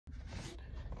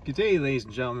Good day, ladies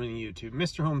and gentlemen of YouTube.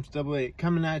 Mr. Holmes 88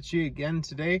 coming at you again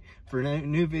today for a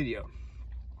new video.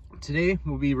 Today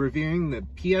we'll be reviewing the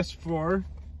Ps4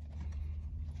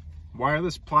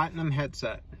 wireless platinum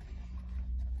headset.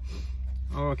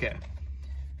 Okay,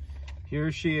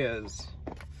 here she is.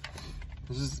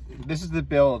 This is the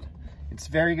build. It's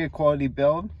very good quality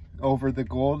build over the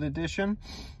gold edition.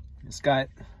 It's got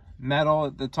metal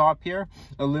at the top here,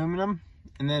 aluminum,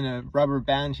 and then a rubber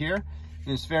band here.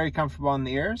 And it's very comfortable on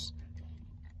the ears,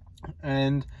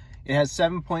 and it has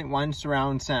 7.1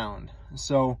 surround sound,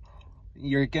 so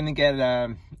you're gonna get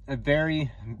a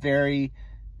very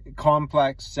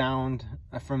complex sound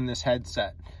from this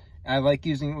headset. I like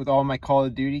using it with all my Call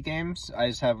of Duty games. I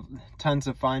just have tons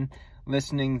of fun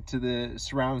listening to the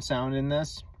surround sound in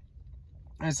this.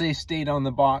 As they state on the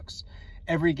box,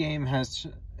 every game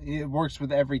it works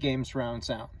with every game surround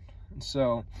sound,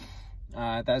 so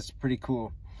that's pretty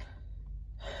cool.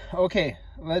 Okay,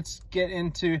 let's get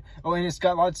into, and it's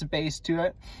got lots of bass to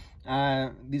it,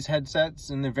 these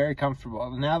headsets, and they're very comfortable.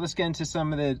 Now let's get into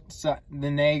some of the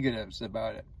negatives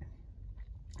about it.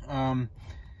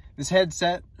 This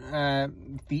headset, the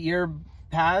ear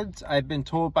pads, I've been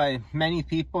told by many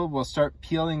people, will start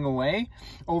peeling away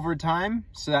over time,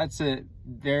 so that's a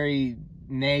very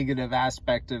negative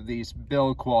aspect of these,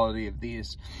 build quality of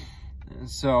these.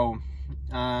 So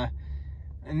the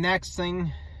next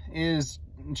thing is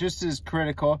just as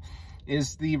critical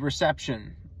is the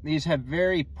reception. These have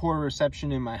very poor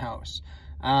reception in my house.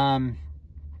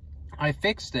 I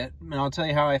fixed it, and I'll tell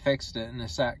you how I fixed it in a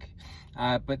sec.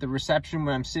 But the reception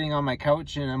when I'm sitting on my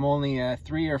couch and I'm only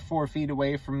 3 or 4 feet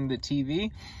away from the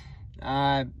TV,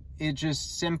 it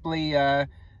just simply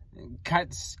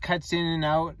cuts in and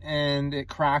out, and it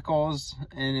crackles,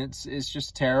 and it's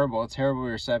just terrible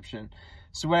reception.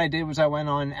 So what I did was I went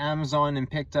on Amazon and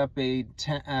picked up a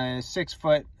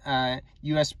 6-foot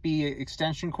USB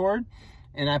extension cord,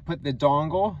 and I put the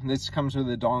dongle, this comes with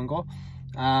a dongle,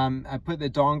 I put the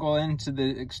dongle into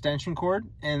the extension cord,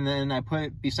 and then I put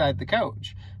it beside the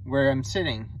couch where I'm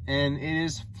sitting, and it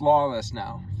is flawless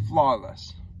now,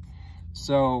 flawless.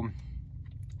 So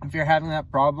if you're having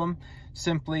that problem,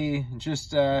 simply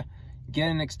just get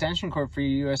an extension cord for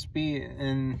your USB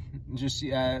and just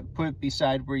put it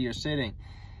beside where you're sitting.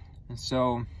 And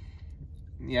so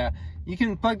yeah, you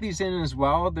can plug these in as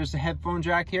well. There's a headphone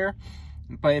jack here,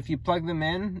 but if you plug them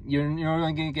in, you're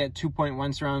only going to get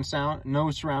 2.1 surround sound,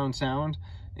 no surround sound,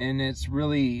 and it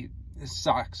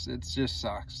sucks. It just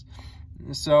sucks.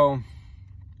 So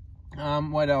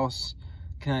what else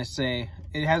can I say?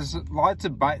 It has lots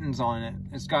of buttons on it.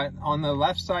 It's got on the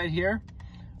left side here,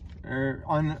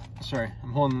 sorry,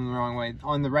 I'm holding them the wrong way.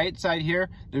 On the right side here,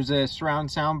 there's a surround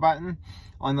sound button.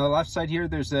 On the left side here,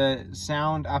 there's a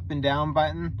sound up and down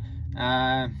button.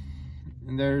 And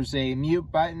there's a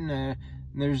mute button.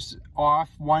 There's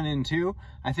off 1 and 2.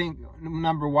 I think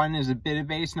number 1 is a bit of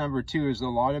bass, number 2 is a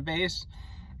lot of bass.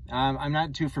 I'm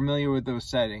not too familiar with those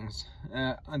settings,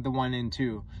 the 1 and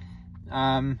 2.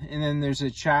 And then there's a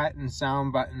chat and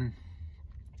sound button.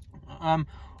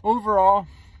 Overall,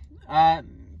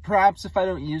 perhaps if I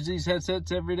don't use these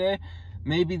headsets every day,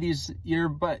 maybe these ear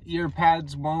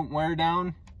pads won't wear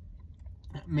down.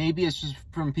 Maybe it's just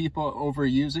from people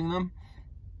overusing them.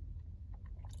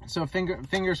 So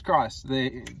fingers crossed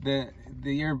the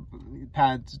ear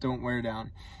pads don't wear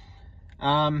down.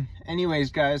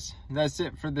 Anyways, guys, that's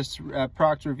it for this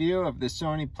product review of the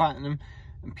Sony Platinum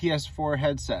Ps4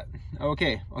 headset.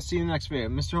 Okay, I'll see you in the next video.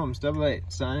 Mr. Holmes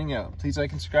 88 signing out. Please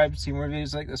like and subscribe to see more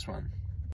videos like this one.